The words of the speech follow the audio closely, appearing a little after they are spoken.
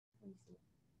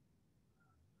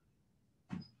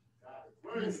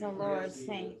Praise the Lord,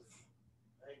 saints.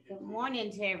 Good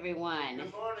morning to everyone.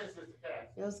 Good morning, Sister Patsy.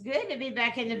 Feels good to be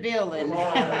back in the building. Come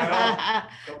on now.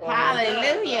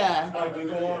 Hallelujah. Like we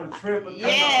go on a trip and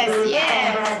Yes,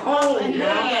 yes. Hallelujah.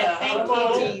 Yeah. Thank Come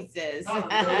on. you, Jesus.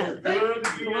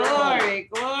 Good. Glory,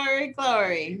 glory,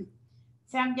 glory.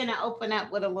 So I'm going to open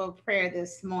up with a little prayer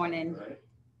this morning. Right.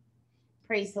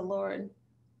 Praise the Lord.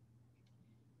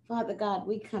 Father God,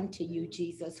 we come to you,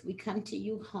 Jesus. We come to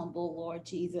you humble, Lord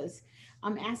Jesus.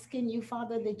 I'm asking you,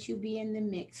 Father, that you be in the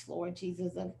mix, Lord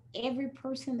Jesus, of every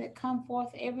person that come forth,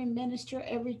 every minister,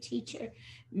 every teacher,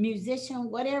 musician,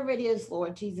 whatever it is,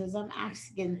 Lord Jesus. I'm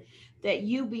asking that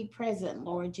you be present,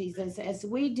 Lord Jesus. As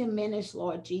we diminish,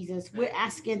 Lord Jesus, we're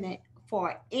asking that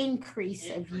for increase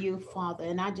of you, Father.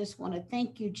 And I just want to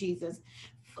thank you, Jesus.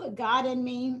 For God and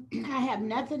me, I have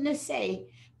nothing to say,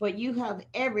 but you have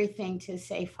everything to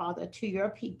say, Father, to your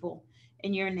people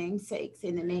in your name's sakes.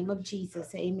 In the name of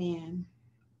Jesus, amen.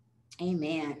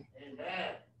 Amen.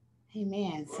 Amen.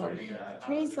 Amen. So Glory to God.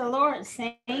 praise the Lord, Praise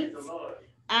saints. the Lord.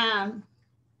 Um,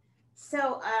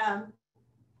 so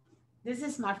this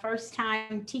is my first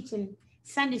time teaching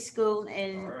Sunday school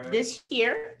in All right. this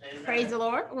year. Amen. Praise the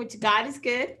Lord, which God is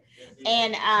good. Yes, he is.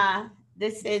 And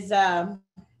this is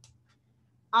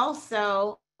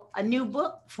also a new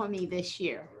book for me this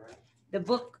year, All right. the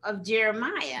book of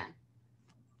Jeremiah.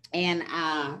 And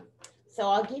so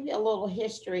I'll give you a little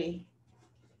history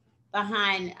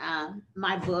behind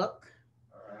my book,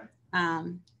 All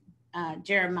right.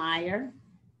 Jeremiah.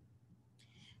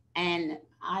 And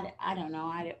I don't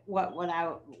know what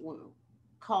I would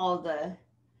call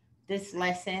this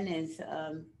lesson is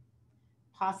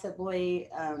possibly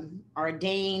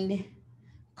ordained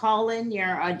calling,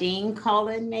 your ordained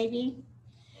calling maybe.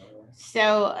 All right.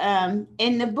 So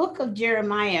in the book of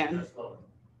Jeremiah, Yes,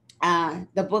 Lord.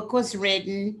 the book was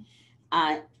written.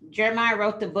 Uh, Jeremiah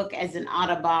wrote the book as an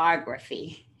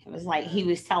autobiography. It was like he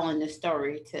was telling the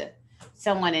story to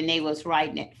someone and they was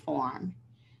writing it for him.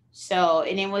 So,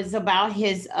 and it was about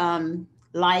his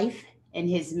life and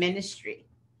his ministry.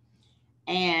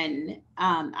 And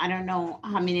I don't know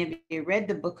how many of you read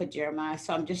the book of Jeremiah,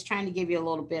 so I'm just trying to give you a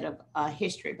little bit of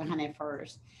history behind it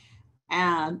first.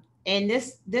 And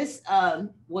this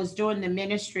was during the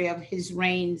ministry of his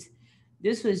reigns.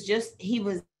 This was just he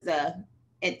was the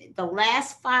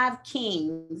last five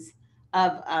kings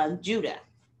of Judah,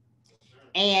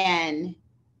 and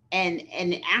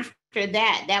and after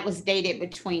that, that was dated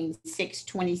between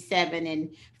 627 and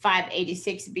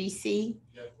 586 BC,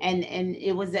 Yes. and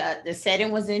it was the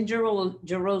setting was in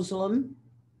Jerusalem.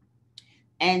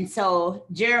 And so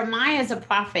Jeremiah is a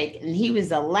prophet, and he was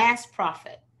the last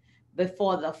prophet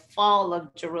before the fall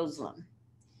of Jerusalem.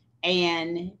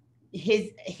 And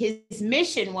his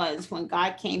mission was when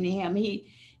God came to him,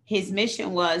 his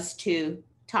mission was to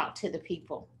talk to the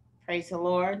people. Praise the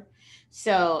Lord.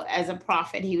 So as a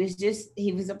prophet, he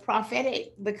was a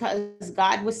prophetic because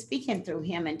God was speaking through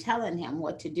him and telling him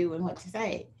what to do and what to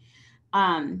say.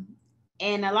 Um,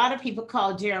 and a lot of people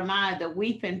call Jeremiah the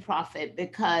weeping prophet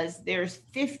because there's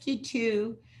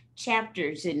 52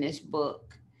 chapters in this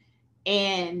book,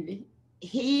 and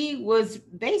he was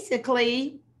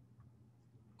basically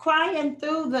crying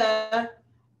through the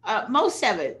most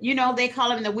of it. You know, they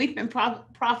call him the weeping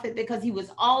prophet because he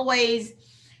was always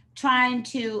trying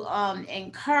to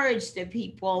encourage the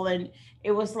people, and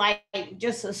it was like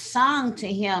just a song to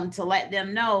him to let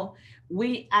them know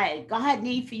God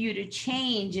need for you to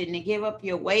change and to give up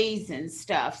your ways and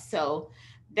stuff. So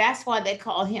that's why they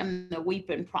call him the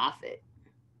weeping prophet,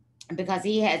 because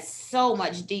he had so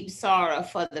much deep sorrow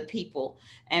for the people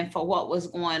and for what was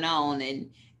going on, and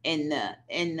in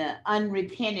the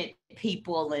unrepentant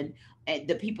people, and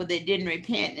the people that didn't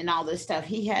repent and all this stuff.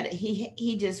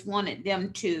 He just wanted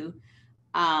them to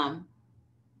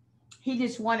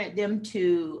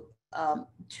um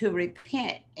to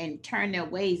repent and turn their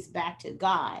ways back to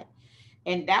God.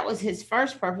 And that was his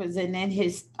first purpose. And then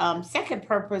his second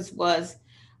purpose was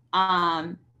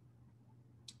um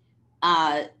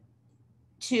uh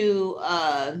to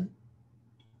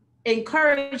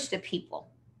encourage the people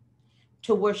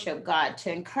to worship God,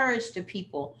 to encourage the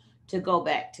people to go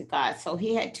back to God. So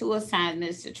he had two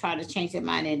assignments: to try to change their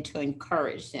mind and to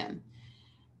encourage them.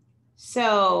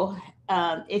 So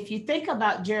if you think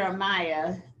about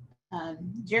Jeremiah,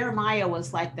 Jeremiah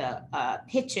was like the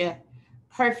picture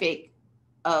perfect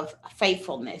of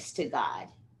faithfulness to God.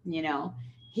 You know,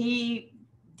 he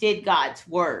did God's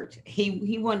word.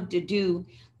 He wanted to do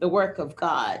the work of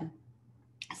God.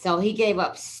 So he gave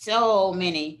up so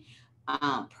many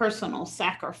personal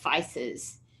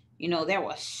sacrifices. You know, there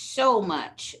was so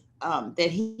much that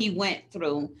he went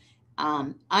through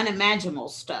unimaginable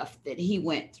stuff that he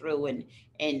went through,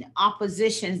 and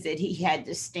oppositions that he had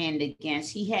to stand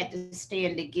against. He had to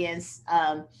stand against,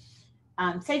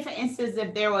 say for instance,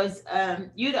 if there was,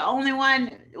 you the only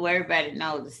one, well, everybody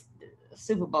knows the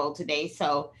Super Bowl today,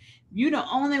 so you the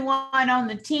only one on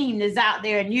the team that's out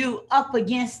there and you up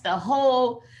against the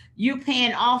whole, you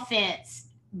playing offense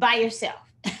by yourself.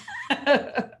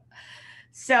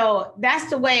 So that's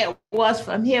the way it was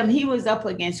from him. He was up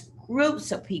against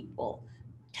groups of people.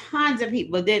 Tons of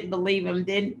people didn't believe him,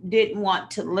 didn't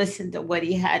want to listen to what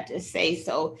he had to say.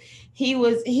 So he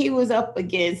was up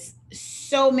against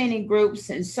so many groups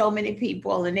and so many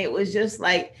people, and it was just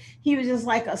like he was just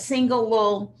like a single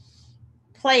little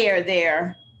player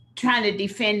there trying to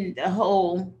defend the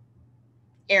whole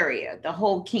area, the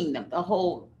whole kingdom, the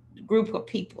whole group of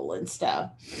people and stuff.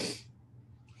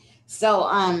 So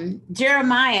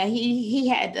Jeremiah,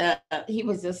 he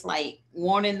was just like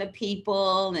warning the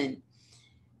people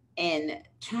and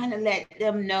trying to let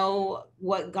them know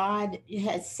what God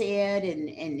had said,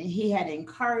 and he had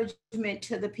encouragement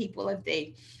to the people if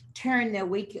they turn their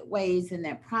wicked ways, and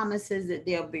their promises that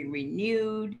they'll be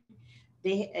renewed.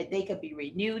 They could be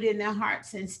renewed in their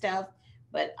hearts and stuff,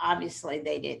 but obviously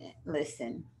they didn't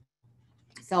listen.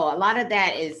 So a lot of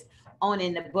that is on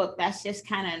in the book. That's just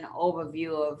kind of an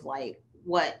overview of like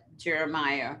what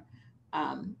Jeremiah,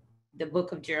 the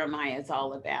book of Jeremiah is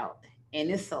all about, and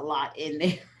it's a lot in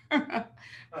there.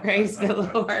 Praise the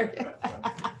Lord.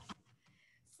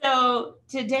 So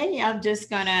today I'm just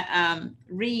gonna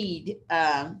read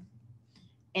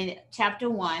in chapter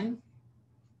 1,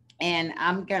 and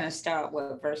I'm gonna start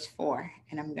with verse 4,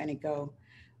 and I'm gonna go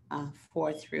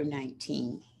 4 through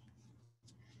 19.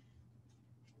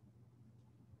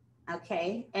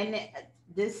 Okay, and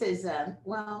this is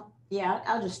well, yeah,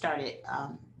 I'll just start at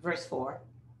verse 4.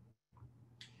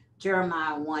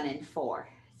 Jeremiah 1 and 4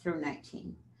 through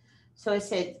 19. So it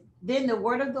said, then the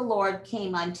word of the Lord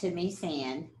came unto me,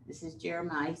 saying, this is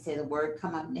Jeremiah. He said, the word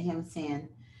come unto him, saying,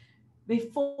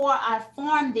 before I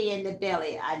formed thee in the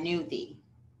belly, I knew thee.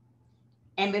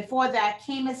 And before thou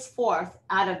camest forth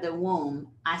out of the womb,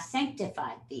 I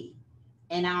sanctified thee,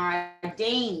 and I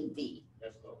ordained thee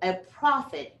a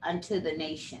prophet unto the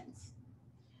nations.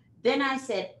 Then I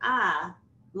said,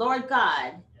 Lord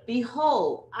God,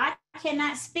 behold, I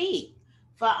cannot speak,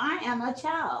 for I am a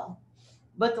child.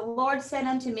 But the Lord said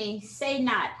unto me, say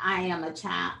not, I am a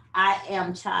child, I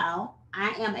am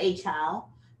a child,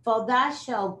 for thou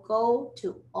shalt go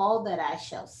to all that I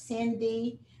shall send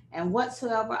thee, and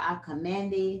whatsoever I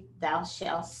command thee, thou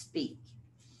shalt speak.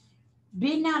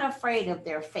 Be not afraid of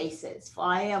their faces, for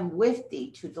I am with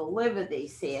thee to deliver thee,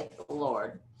 saith the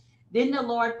Lord. Then the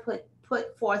Lord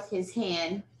put forth his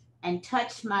hand and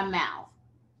touched my mouth.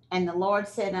 And the Lord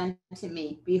said unto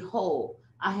me, behold,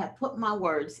 I have put my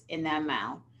words in thy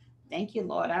mouth. Thank you,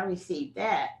 Lord. I received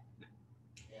that.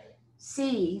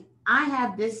 See, I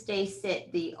have this day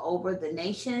set thee over the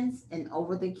nations and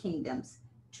over the kingdoms,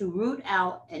 to root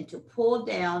out and to pull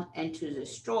down and to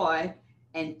destroy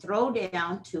and throw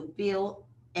down, to build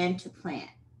and to plant.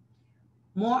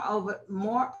 Moreover,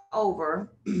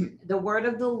 the word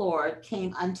of the Lord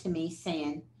came unto me,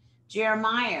 saying,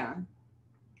 Jeremiah,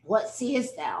 what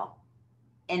seest thou?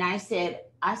 And I said,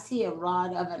 I see a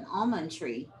rod of an almond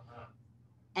tree.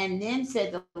 And then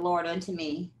said the Lord unto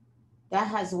me, thou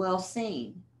hast well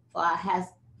seen, for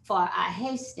I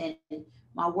hasten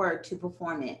my word to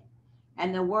perform it.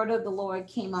 And the word of the Lord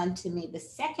came unto me the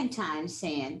second time,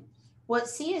 saying, what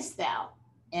seest thou?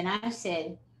 And I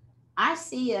said, I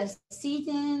see a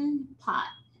seething pot,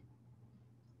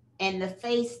 and the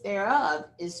face thereof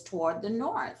is toward the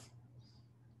north.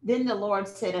 Then the Lord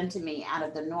said unto me, out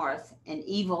of the north, an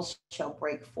evil shall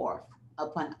break forth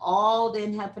upon all the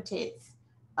inhabitants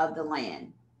of the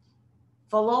land.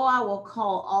 For lo, I will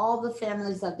call all the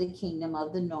families of the kingdom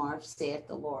of the north, saith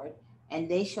the Lord, and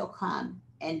they shall come,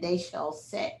 and they shall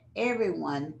set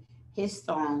everyone his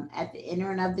throne at the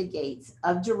entering of the gates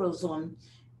of Jerusalem,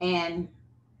 and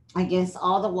against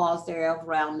all the walls thereof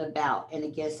round about, and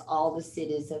against all the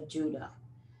cities of Judah.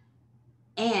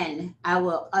 And I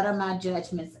will utter my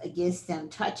judgments against them,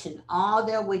 touching all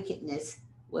their wickedness,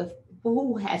 with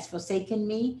who has forsaken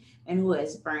me, and who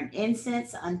has burned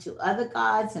incense unto other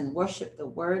gods, and worshiped the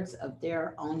words of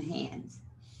their own hands.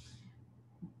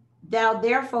 Thou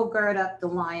therefore gird up the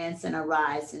lions, and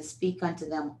arise, and speak unto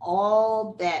them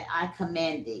all that I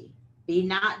command thee. Be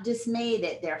not dismayed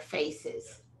at their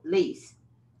faces, lest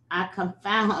I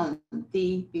confound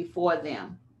thee before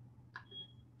them.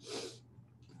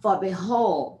 For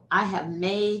behold, I have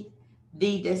made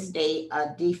thee this day a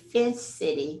defense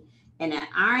city, and an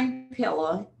iron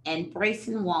pillar and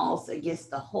bracing walls against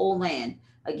the whole land,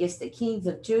 against the kings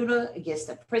of Judah, against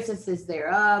the princesses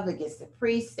thereof, against the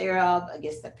priests thereof,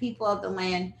 against the people of the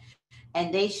land,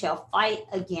 and they shall fight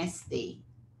against thee,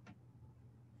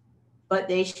 but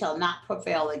they shall not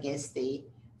prevail against thee,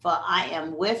 for I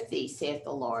am with thee, saith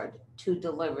the Lord, to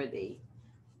deliver thee.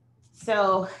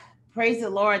 So praise the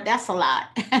Lord. That's a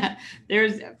lot.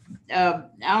 There's, I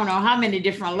don't know how many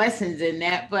different lessons in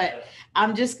that, but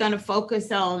I'm just going to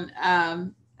focus on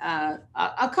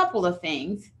a couple of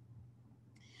things.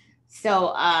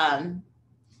 So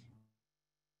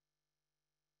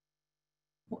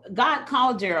God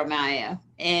called Jeremiah,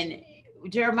 and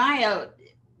Jeremiah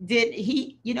did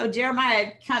he,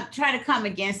 Jeremiah try to come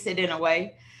against it in a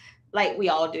way, like we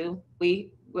all do.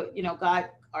 God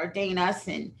ordained us,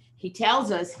 and he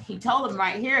told him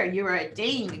right here, you were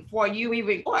ordained before you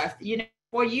even birth,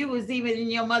 before you was even in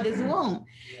your mother's womb.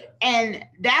 And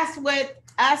that's with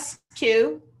us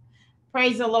too.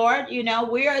 Praise the Lord.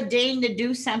 We're ordained to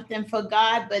do something for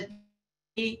God, but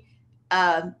we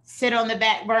sit on the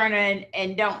back burner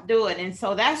and don't do it. And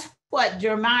so that's what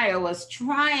Jeremiah was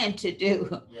trying to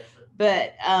do.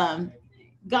 But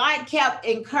God kept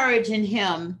encouraging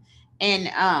him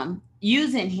and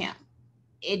using him.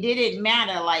 It didn't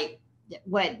matter like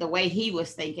what the way he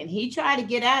was thinking. He tried to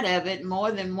get out of it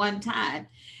more than one time,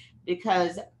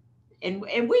 because and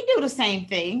we do the same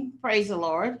thing. Praise the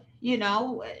Lord.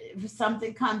 If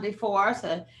something comes before us,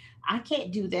 I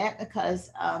can't do that because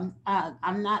I'm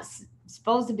not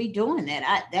supposed to be doing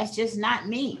that. That's just not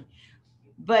me.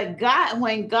 But God,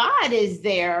 when God is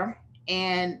there,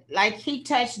 and like he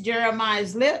touched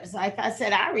Jeremiah's lips, like I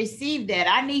said, I received that.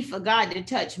 I need for God to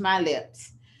touch my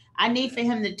lips. I need for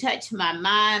him to touch my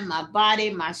mind, my body,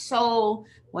 my soul.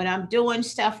 When I'm doing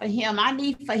stuff for him, I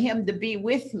need for him to be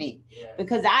with me,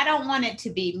 because I don't want it to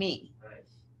be me.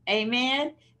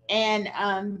 Amen. And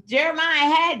Jeremiah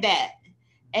had that.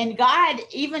 And God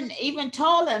even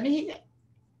told him,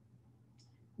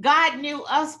 God knew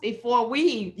us before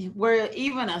we were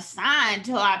even assigned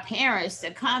to our parents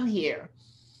to come here.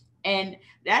 And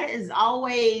that has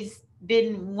always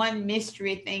been one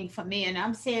mystery thing for me. And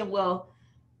I'm saying, well,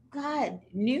 God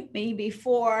knew me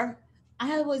before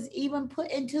I was even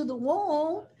put into the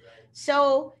womb.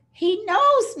 So he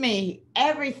knows me,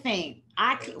 everything.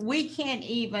 We can't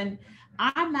even,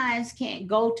 our minds can't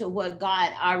go to what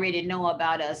God already know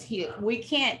about us here. We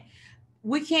can't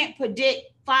predict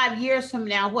 5 years from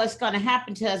now what's going to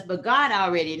happen to us, but God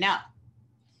already know.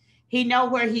 He know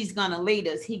where he's going to lead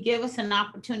us. He give us an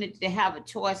opportunity to have a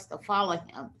choice to follow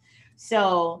him.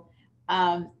 So,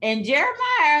 and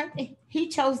Jeremiah, he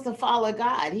chose to follow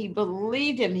God. He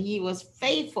believed him. He was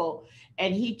faithful,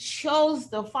 and he chose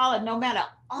to follow no matter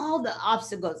all the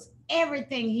obstacles,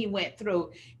 everything he went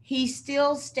through. He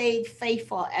still stayed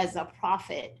faithful as a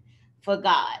prophet for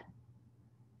God.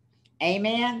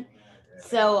 Amen.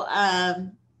 So,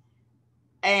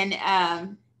 and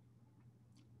and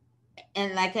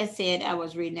like I said, I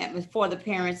was reading that before the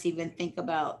parents even think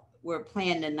about we're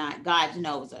planning or not. God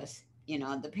knows us.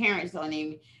 The parents don't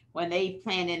even, when they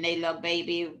planning their little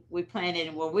baby, we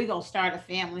planning, well, we're gonna start a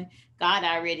family. God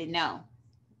already know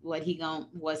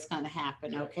what's gonna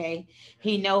happen. Okay,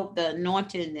 he know the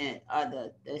anointing that,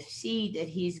 or the seed that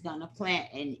he's gonna plant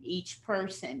in each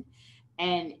person,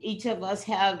 and each of us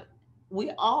have,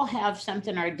 we all have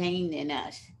something ordained in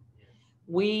us.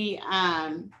 We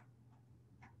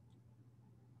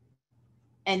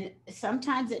and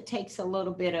sometimes it takes a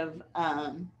little bit of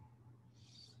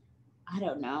I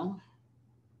don't know,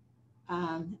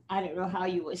 I don't know how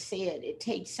you would say it. It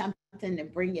takes something to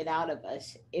bring it out of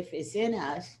us. If it's in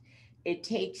us, it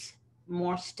takes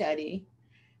more study,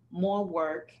 more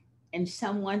work, and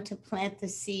someone to plant the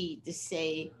seed to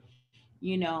say,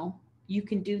 you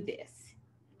can do this,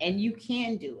 and you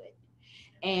can do it.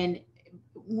 And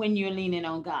when you're leaning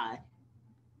on God,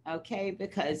 okay,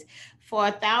 because for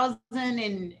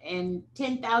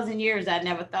 1,010,000 years I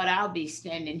never thought I'll be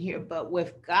standing here, but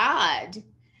with God,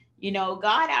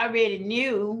 God already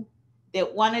knew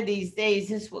that one of these days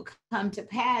this would come to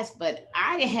pass, but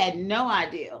I had no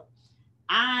idea.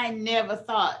 I never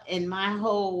thought in my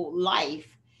whole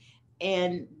life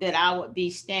and that I would be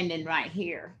standing right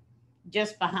here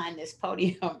just behind this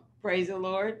podium. Praise the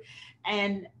Lord.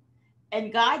 and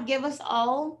and God give us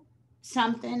all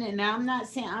something. And I'm not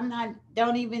saying,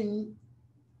 don't even,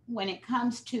 when it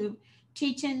comes to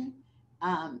teaching,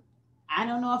 um, I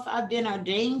don't know if I've been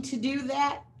ordained to do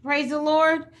that. Praise the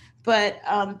Lord. But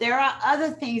there are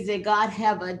other things that God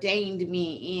have ordained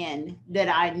me in that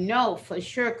I know for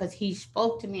sure, because he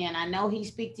spoke to me, and I know he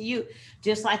speak to you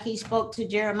just like he spoke to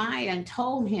Jeremiah and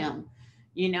told him,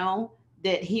 you know,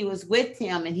 that he was with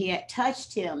him and he had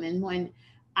touched him. And when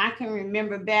I can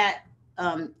remember back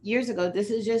years ago, this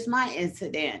is just my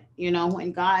incident, you know,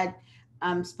 when God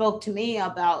spoke to me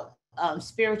about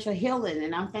spiritual healing.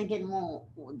 And I'm thinking, well,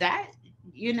 that,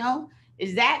 you know,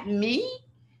 is that me?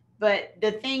 But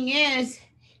the thing is,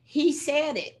 he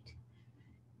said it.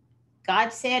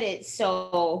 God said it.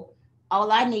 So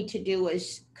all I need to do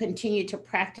is continue to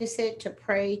practice it, to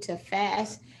pray, to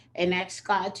fast, and ask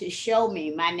God to show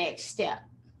me my next step,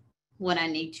 what I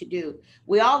need to do.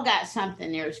 We all got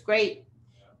something. There's great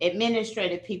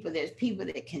administrative people. There's people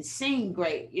that can sing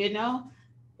great, you know.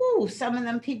 Ooh, some of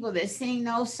them people that sing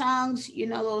those songs, you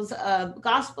know, those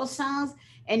gospel songs,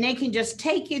 and they can just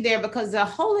take you there because the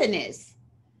holiness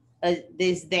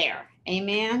is there.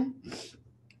 Amen.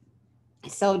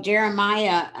 So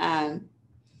Jeremiah,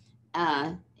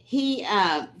 he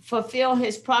fulfilled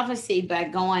his prophecy by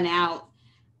going out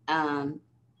um,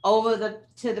 over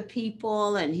to the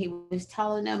people, and he was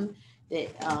telling them that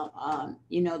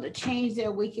you know, to change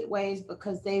their wicked ways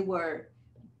because they were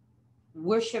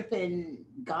worshiping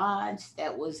gods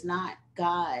that was not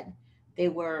God. They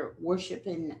were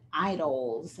worshiping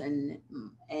idols, and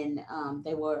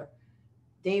they were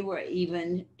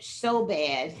even so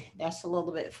bad. That's a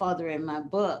little bit further in my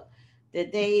book,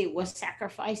 that they were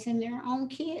sacrificing their own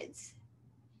kids.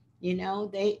 You know,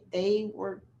 they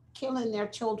were killing their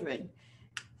children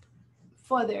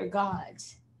for their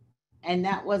gods, and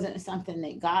that wasn't something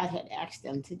that God had asked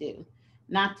them to do,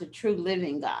 not the true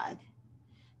living God.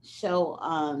 So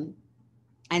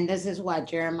and this is why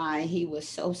Jeremiah, he was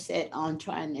so set on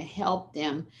trying to help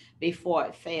them before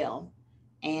it failed.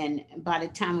 And by the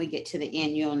time we get to the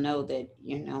end, you'll know that,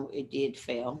 you know, it did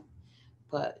fail.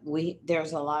 But we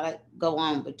there's a lot of go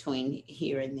on between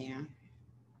here and there.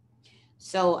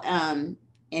 So and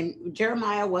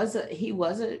Jeremiah was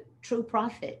a true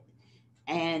prophet.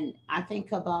 And I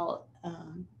think about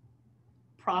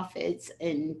prophets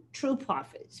and true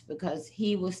prophets, because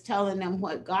he was telling them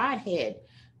what God had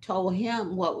told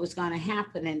him what was going to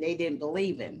happen, and they didn't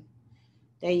believe him.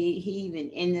 He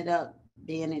even ended up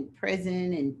being in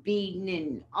prison and beaten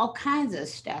and all kinds of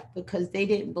stuff because they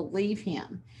didn't believe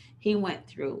him. He went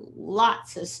through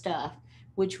lots of stuff,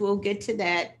 which we'll get to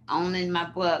that on in my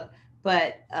book.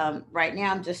 But right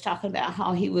now, I'm just talking about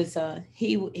how he was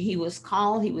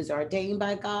called, he was ordained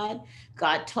by God.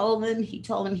 God told him, he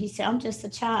told him, he said, "I'm just a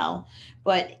child,"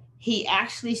 but he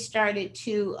actually started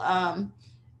to um,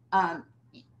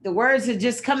 the words are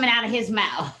just coming out of his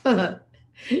mouth.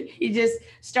 He just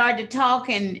started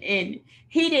talking, and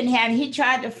he didn't have. He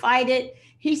tried to fight it.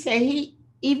 He said he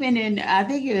even in I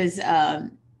think it was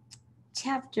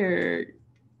chapter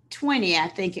 20, I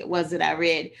think it was that I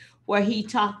read, where he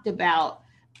talked about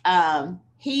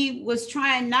he was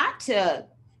trying not to.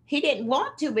 He didn't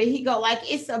want to, but he go like,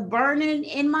 "It's a burning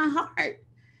in my heart."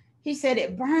 He said,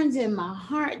 "It burns in my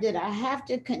heart that I have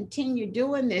to continue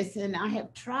doing this, and I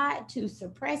have tried to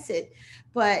suppress it,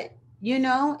 but you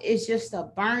know, it's just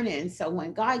a burning." So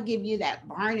when God give you that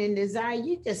burning desire,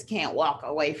 you just can't walk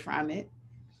away from it.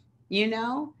 You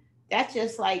know, that's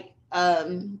just like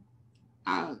um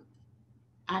I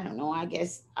don't know, I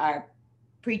guess our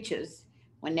preachers,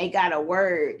 when they got a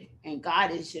word and God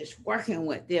is just working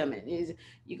with them, and is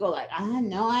you go like, "I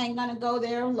know I ain't gonna go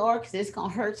there, Lord, because it's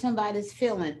gonna hurt somebody's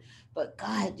feeling," but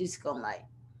God just going like,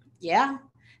 "Yeah,"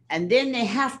 and then they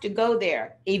have to go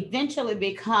there eventually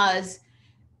because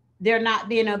they're not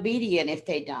being obedient if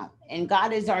they don't. And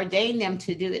God has ordained them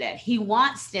to do that. He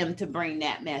wants them to bring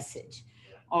that message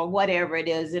or whatever it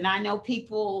is. And I know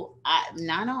people,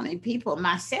 not only people,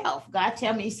 myself, God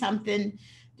tell me something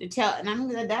to tell, and I'm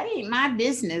like, "That ain't my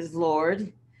business,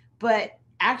 Lord." But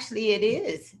actually it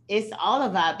is. It's all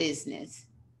of our business.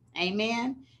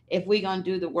 Amen. If we're going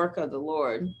to do the work of the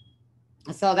Lord.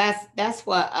 So that's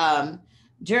what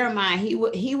Jeremiah,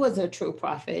 he was a true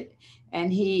prophet.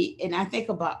 And I think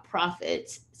about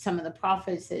prophets, some of the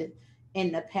prophets that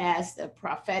in the past, the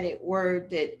prophetic word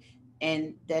that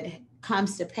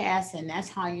comes to pass, and that's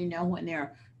how you know when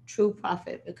they're a true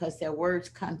prophet, because their words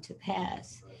come to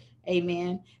pass.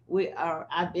 Amen.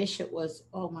 Our bishop was,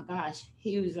 oh my gosh,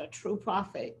 he was a true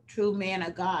prophet, true man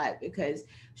of God, because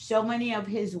so many of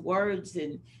his words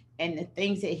and the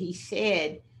things that he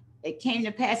said, it came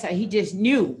to pass. He just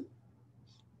knew,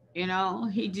 you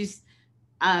know,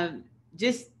 um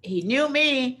he knew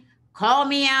me, called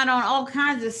me out on all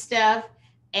kinds of stuff.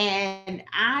 And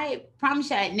I promise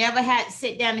you, I never had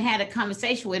sit down and had a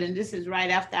conversation with him. This is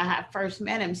right after I had first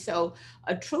met him. So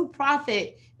a true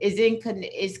prophet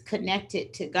is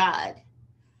connected to God.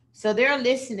 So they're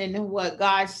listening to what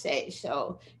God says.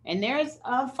 So, and there's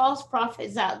false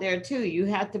prophets out there too. You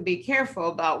have to be careful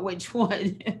about which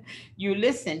one you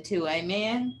listen to.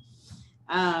 Amen.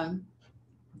 Um,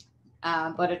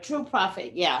 but a true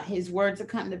prophet, yeah, his words will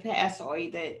come to pass, or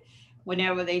either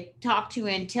whenever they talk to you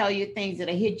and tell you things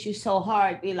that'll hit you so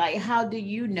hard, be like, how do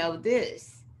you know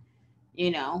this?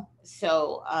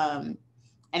 So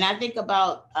and I think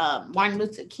about Martin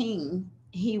Luther King.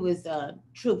 He was a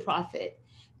true prophet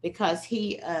because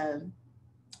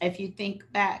if you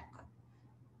think back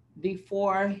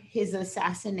before his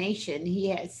assassination,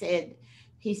 he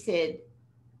said,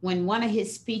 when one of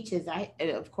his speeches,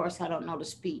 of course I don't know the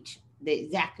speech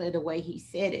exactly the way he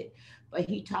said it, but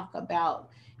he talked about,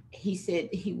 he said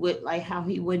he would, like, how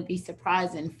he wouldn't be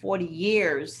surprised in 40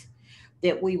 years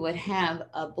that we would have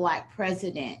a black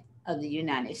president of the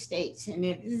United States. And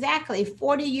exactly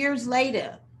 40 years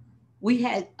later, we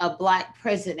had a black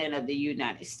president of the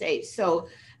United States. So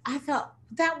I thought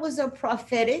that was a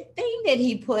prophetic thing that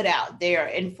he put out there.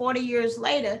 And 40 years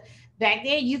later, back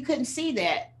then you couldn't see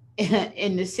that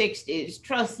in the 60s.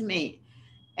 Trust me.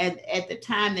 At the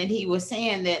time that he was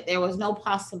saying that, there was no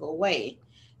possible way,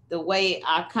 the way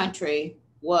our country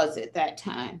was at that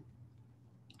time.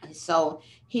 So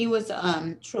he was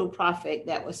a true prophet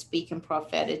that was speaking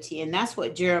propheticity, and that's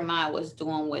what Jeremiah was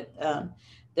doing with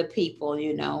the people.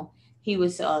 He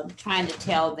was trying to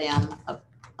tell them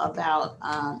about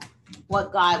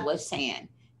what God was saying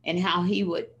and how he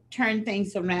would turn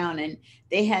things around, and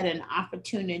they had an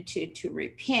opportunity to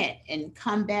repent and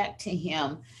come back to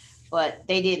him, but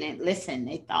they didn't listen.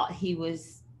 They thought he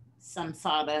was some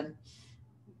sort of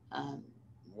um,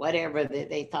 whatever that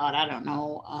they thought. I don't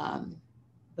know.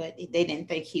 But they didn't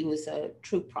think he was a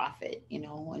true prophet, and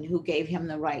who gave him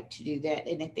the right to do that.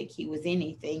 They didn't think he was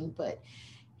anything, but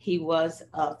he was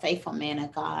a faithful man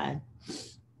of God.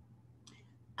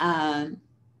 Um,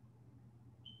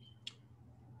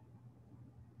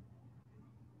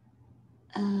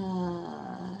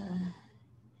 uh,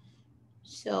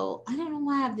 so I don't know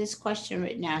why I have this question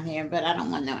written down here, but I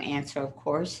don't want no answer, of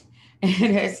course.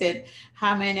 And I said,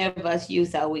 how many of us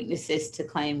use our weaknesses to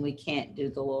claim we can't do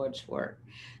the Lord's work?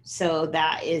 So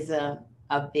that is a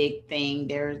big thing.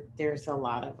 There's a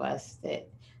lot of us that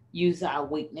use our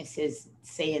weaknesses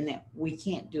saying that we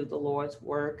can't do the Lord's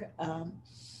work,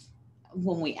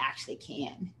 when we actually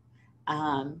can.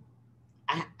 Um,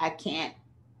 I can't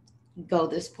go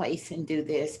this place and do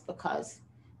this because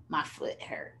my foot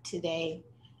hurt today.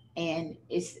 And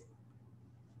it's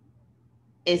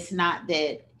not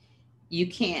that you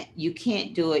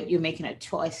can't do it. You're making a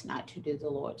choice not to do the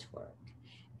Lord's work.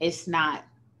 It's not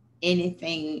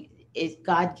anything.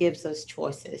 God gives us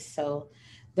choices. So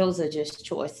those are just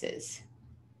choices.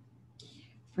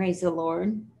 Praise the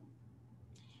Lord.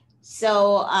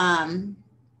 So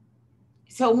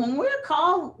when we're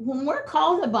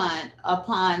called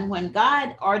upon, when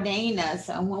God ordained us,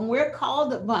 and when we're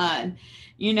called upon,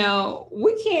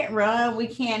 we can't run, we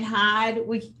can't hide.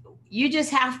 You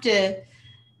just have to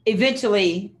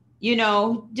eventually,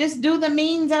 just do the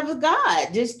means of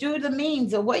God. Just do the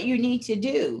means of what you need to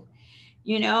do.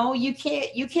 You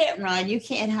can't run, you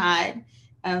can't hide.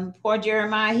 Poor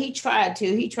Jeremiah, he tried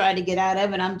to get out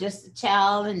of it. I'm just a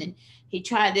child, and he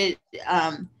tried to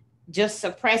just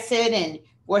suppress it, and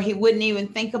where he wouldn't even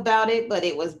think about it, but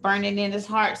it was burning in his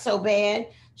heart so bad.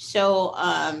 So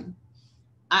I'm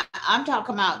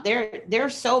talking about,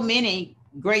 there's so many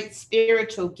great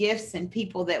spiritual gifts and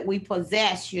people that we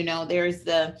possess. There's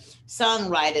the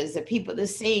songwriters, the people that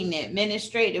sing, the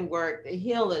administrative work, the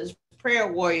healers,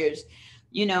 prayer warriors,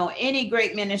 any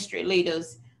great ministry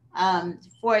leaders.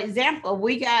 For example,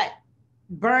 we got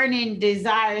burning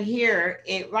desire here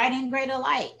right in Greater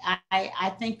Light.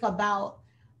 I think about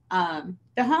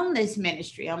the homeless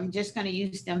ministry. I'm just going to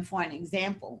use them for an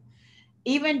example.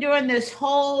 Even during this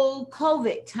whole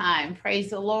COVID time, praise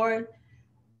the Lord,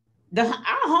 our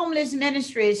homeless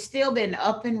ministry has still been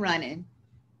up and running.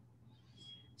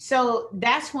 So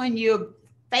that's when you're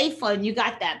faithful and you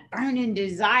got that burning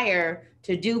desire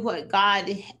to do what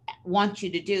God wants you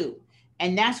to do.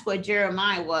 And that's what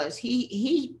Jeremiah was.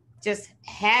 He just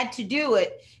had to do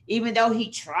it, even though he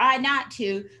tried not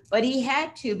to, but he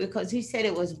had to, because he said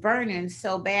it was burning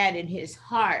so bad in his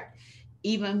heart.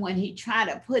 Even when he tried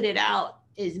to put it out,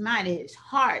 his mind, his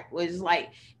heart was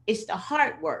like, it's the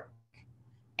heart work.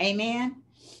 Amen.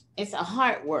 It's a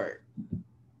heart work.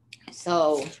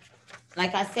 So,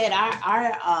 like I said,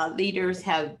 our leaders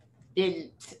have been,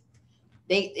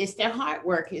 it's their heart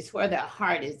work. It's where their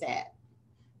heart is at.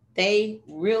 They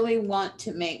really want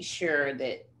to make sure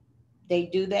that they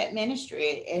do that ministry.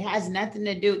 It has nothing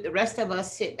to do. The rest of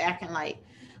us sit back and like,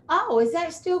 Oh, is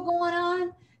that still going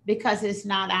on? Because it's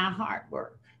not our hard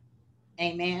work.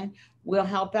 Amen. We'll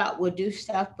help out, we'll do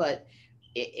stuff, but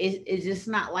it's just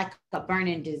not like a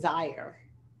burning desire.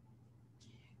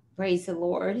 Praise the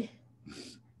Lord.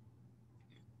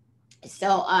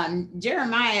 So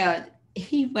Jeremiah,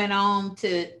 he went on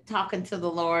to talking to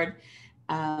the Lord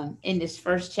in this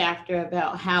first chapter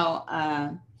about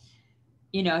how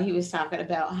he was talking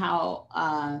about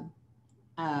how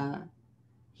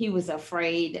he was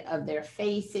afraid of their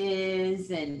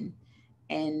faces, and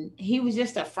he was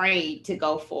just afraid to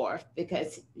go forth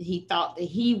because he thought that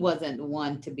he wasn't the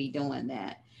one to be doing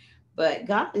that. But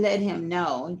God let him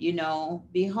know,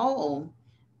 behold,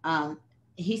 um,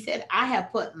 he said, I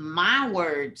have put my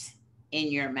words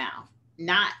in your mouth,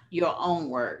 not your own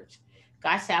words.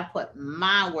 God said, I put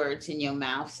my words in your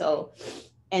mouth. So,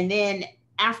 and then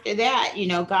after that,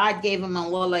 God gave him a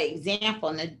little example.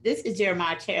 And this is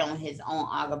Jeremiah telling his own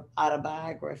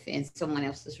autobiography, and someone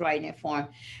else is writing it for him.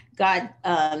 God,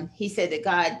 he said that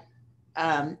God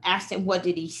asked him, what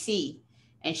did he see?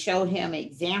 And showed him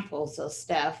examples of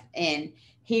stuff. And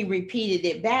he repeated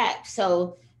it back.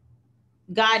 So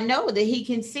God know that he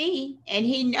can see, and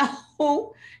he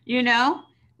know, you know,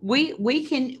 we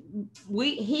can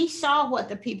he saw what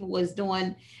the people was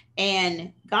doing,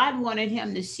 and God wanted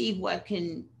him to see what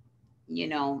can, you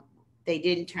know, they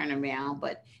didn't turn around,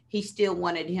 but he still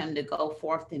wanted him to go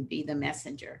forth and be the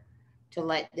messenger to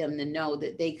let them to know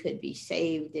that they could be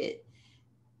saved, that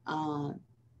um,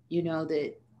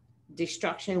 that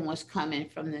destruction was coming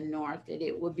from the north, that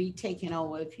it would be taken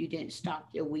over if you didn't stop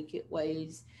your wicked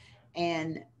ways.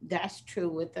 And that's true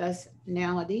with us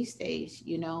now these days,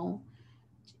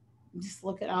 just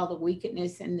look at all the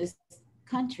wickedness in this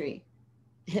country.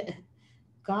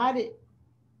 God,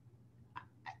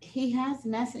 he has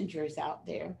messengers out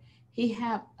there. He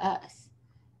have us.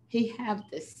 He have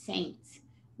the saints.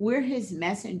 We're his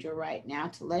messenger right now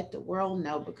to let the world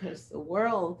know, because the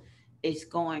world is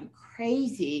going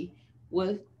crazy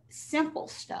with simple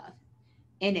stuff.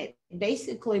 And it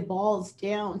basically boils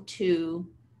down to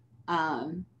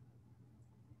um,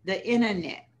 the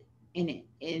internet, in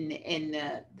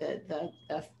the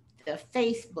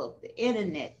Facebook, the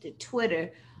internet, the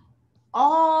Twitter,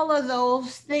 all of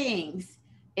those things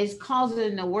is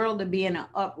causing the world to be in an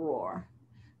uproar,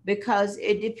 because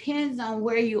it depends on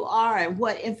where you are and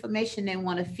what information they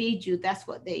want to feed you. That's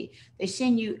what they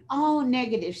send you, all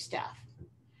negative stuff.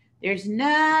 There's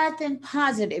nothing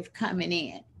positive coming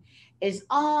in. It's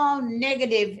all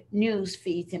negative news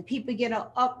feeds, and people get an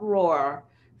uproar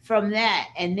from that,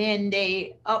 and then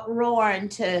they uproar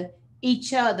into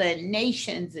each other and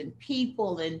nations and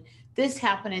people, and this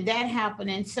happening, that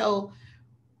happening. So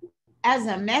as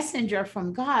a messenger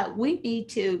from God, we need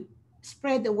to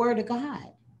spread the word of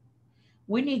God.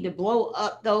 We need to blow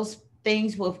up those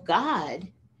things with God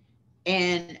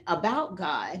and about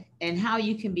God and how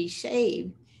you can be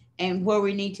saved and where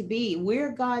we need to be.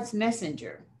 We're God's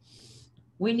messenger.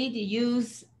 We need to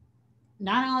use,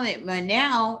 not only, but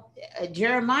now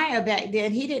Jeremiah back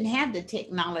then, he didn't have the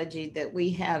technology that we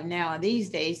have now these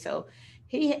days. So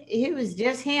he was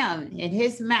just him and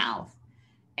his mouth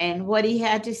and what he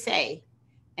had to say.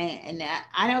 And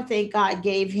I don't think God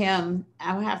gave him,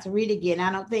 I'll have to read again,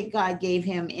 I don't think God gave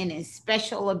him any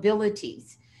special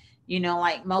abilities,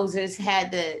 like Moses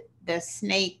had the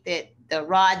snake, that the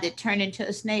rod that turned into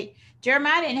a snake.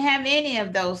 Jeremiah didn't have any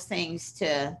of those things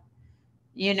to,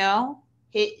 you know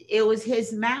it was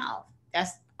his mouth.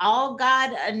 That's all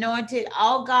God anointed,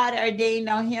 all God ordained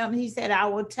on him. He said, I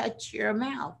will touch your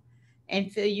mouth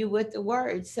and fill you with the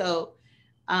word. So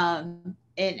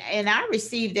and I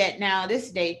receive that now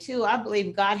this day too. I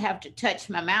believe God have to touch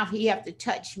my mouth. He have to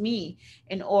touch me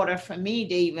in order for me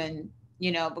to even,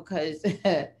 because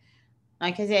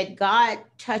like I said, God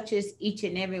touches each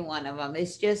and every one of them.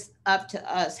 It's just up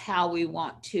to us how we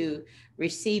want to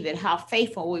receive it, how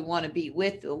faithful we want to be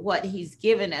with what he's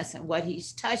given us and what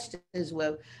he's touched us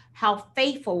with, how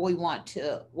faithful we want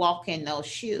to walk in those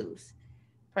shoes.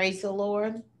 Praise the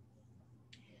Lord.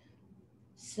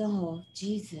 So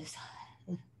Jesus,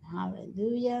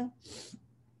 hallelujah.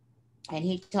 And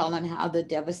he told him how the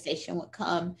devastation would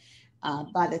come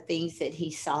by the things that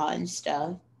he saw and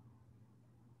stuff.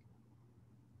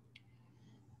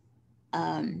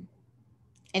 Um,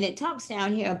 and it talks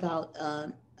down here about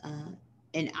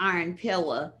an iron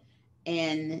pillar.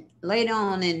 And later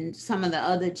on in some of the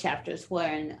other chapters,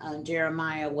 where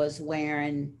Jeremiah was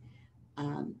wearing,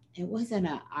 it wasn't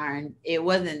iron,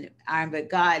 but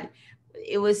God,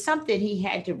 it was something he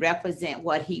had to represent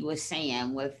what he was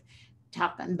saying with.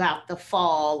 talking about the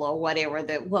fall or whatever,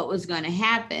 that what was going to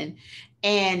happen.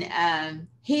 And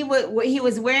he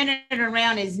was wearing it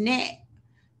around his neck.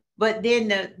 But then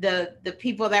the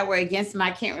people that were against him,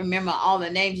 I can't remember all the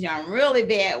names. You know, I'm really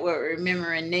bad with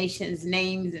remembering nations'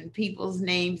 names and people's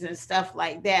names and stuff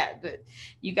like that. But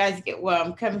you guys get where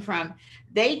I'm coming from.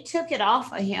 They took it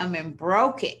off of him and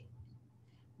broke it.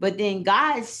 But then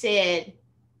God said,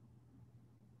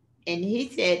 and he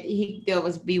said there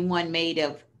was be one made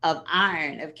of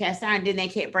iron, of cast iron. Then they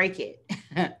can't break it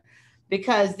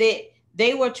because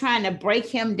they were trying to break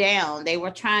him down. They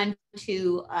were trying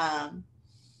to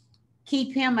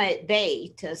keep him at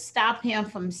bay, to stop him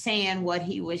from saying what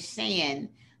he was saying.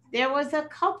 There was a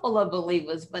couple of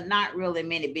believers, but not really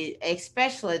many,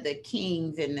 especially the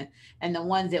kings and the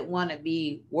ones that want to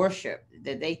be worshipped,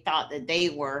 that they thought that they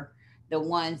were the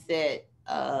ones that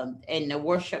and to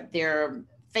worship their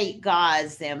fake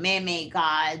gods, their man-made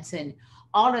gods, and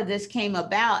all of this came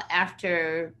about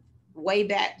after, way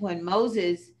back when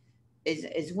Moses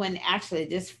is when actually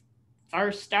this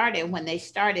first started. When they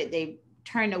started, they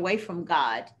turned away from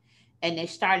God, and they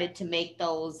started to make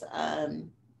those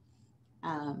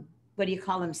what do you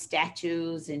call them,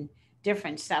 statues and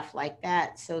different stuff like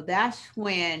that. So that's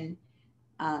when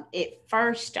it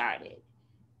first started,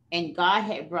 and God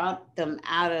had brought them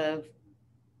out of.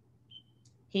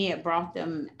 He had brought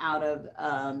them out of.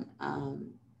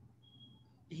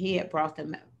 He had brought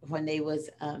them when they was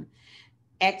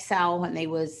exile, when they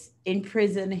was in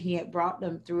prison. He had brought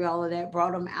them through all of that,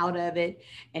 brought them out of it,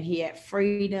 and he had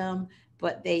freed them.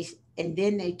 But and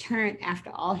then they turned,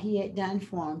 after all he had done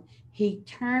for them, he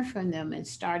turned from them and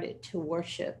started to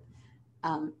worship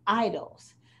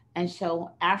idols. And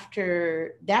so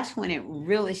after, that's when it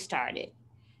really started.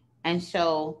 And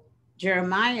so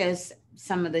Jeremiah's,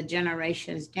 some of the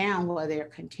generations down, where they're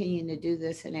continuing to do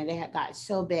this, and it had got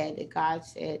so bad that God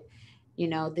said, you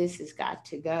know, this has got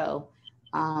to go,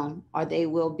 or they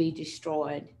will be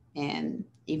destroyed. And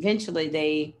eventually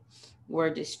they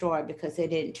were destroyed because they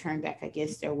didn't turn back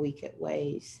against their wicked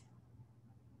ways.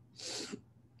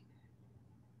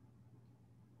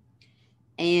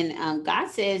 And God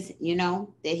says, you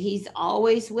know, that He's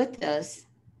always with us.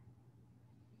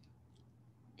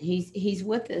 He's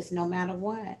with us no matter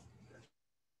what.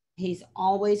 He's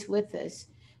always with us.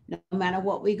 No matter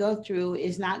what we go through,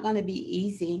 it's not going to be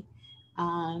easy.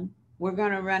 We're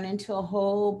going to run into a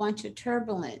whole bunch of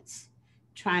turbulence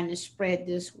trying to spread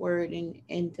this word,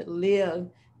 and to live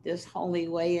this holy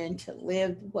way, and to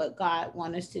live what God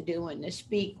wants us to do, and to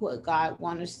speak what God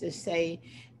wants us to say,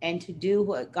 and to do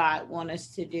what God wants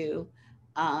us to do.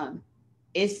 Um,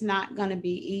 it's not going to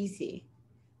be easy.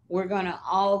 We're going to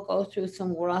all go through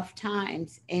some rough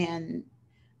times. And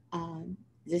um,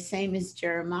 the same as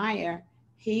Jeremiah,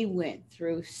 he went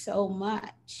through so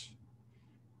much.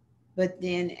 But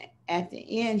then at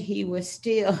the end, he was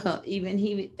still, even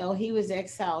he, though he was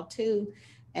exiled too,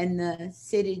 and the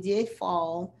city did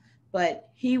fall, but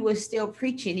he was still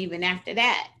preaching even after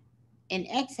that in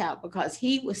exile, because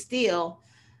he was still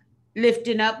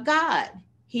lifting up God.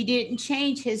 He didn't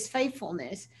change his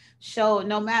faithfulness. So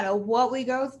no matter what we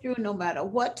go through, no matter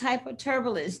what type of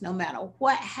turbulence, no matter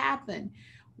what happened,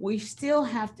 we still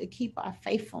have to keep our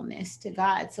faithfulness to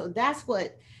God. So that's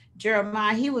what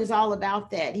Jeremiah, he was all about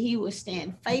that. He was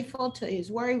staying faithful to his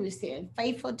word. He was staying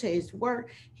faithful to his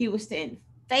work. He was staying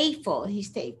faithful. He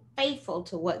stayed faithful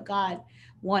to what God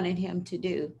wanted him to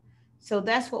do. So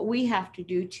that's what we have to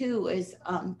do too as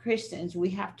Christians. We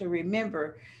have to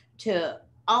remember to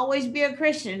always be a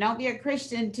Christian. Don't be a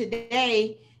Christian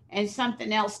today and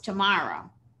something else tomorrow.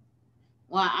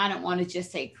 Well, I don't want to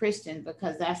just say Christian,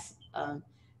 because that's,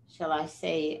 shall I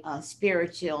say,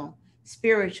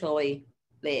 spiritually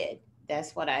led.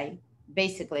 That's what I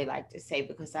basically like to say,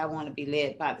 because I want to be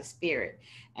led by the Spirit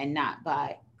and not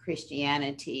by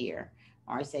Christianity, or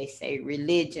as they say,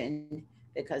 religion,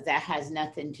 because that has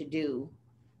nothing to do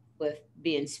with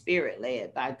being spirit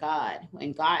led by God.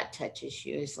 When God touches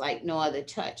you, it's like no other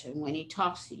touch. And when He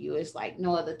talks to you, it's like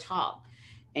no other talk.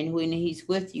 And when He's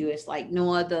with you, it's like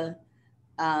no other.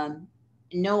 Um,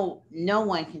 no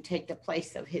one can take the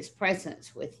place of His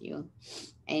presence with you.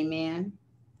 Amen.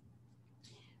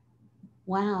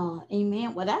 Wow.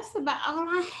 Amen. Well, that's about all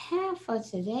I have for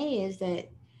today. Is that,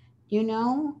 you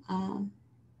know,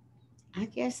 I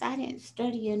guess I didn't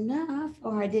study enough,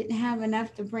 or I didn't have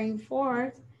enough to bring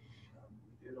forth.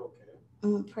 You did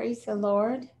okay. Praise the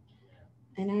Lord.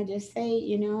 And I just say,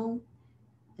 you know,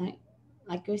 like,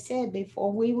 like I said,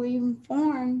 before we were even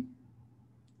formed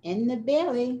in the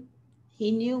belly,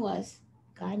 He knew us.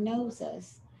 God knows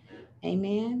us.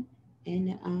 Amen.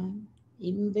 And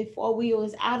even before we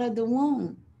was out of the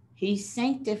womb, He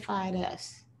sanctified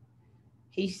us.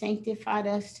 He sanctified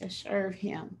us to serve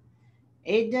him.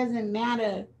 It doesn't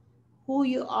matter who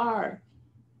you are,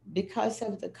 because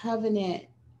of the covenant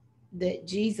that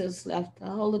Jesus left, the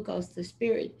Holy Ghost, the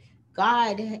Spirit,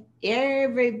 God,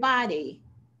 everybody,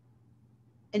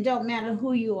 it don't matter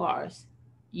who you are,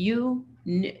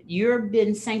 you're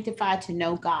been sanctified to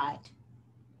know God.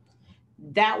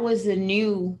 That was a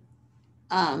new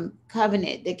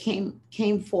covenant that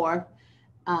came forth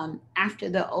after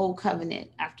the old covenant,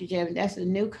 after Jeremiah. That's a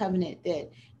new covenant that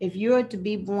if you're to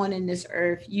be born in this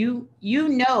earth, you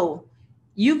know,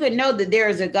 you could know that there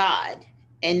is a God.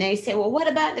 And they say, well, what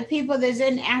about the people that's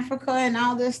in Africa and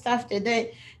all this stuff that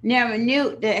they never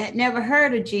knew, that had never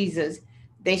heard of Jesus?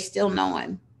 They still know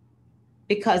him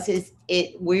because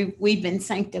we've been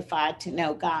sanctified to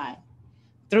know God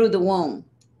through the womb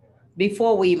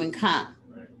before we even come.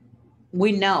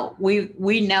 We know,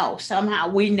 we know, somehow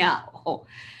we know.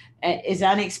 It's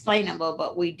unexplainable,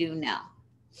 but we do know.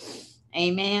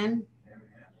 Amen.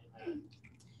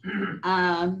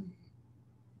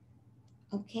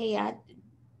 Okay,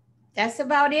 that's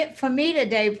about it for me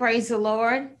today. Praise the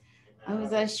Lord. It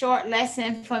was a short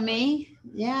lesson for me.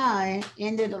 Yeah, it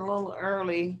ended a little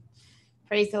early.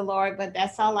 Praise the Lord, but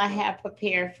that's all I have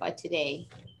prepared for today.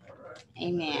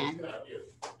 Amen.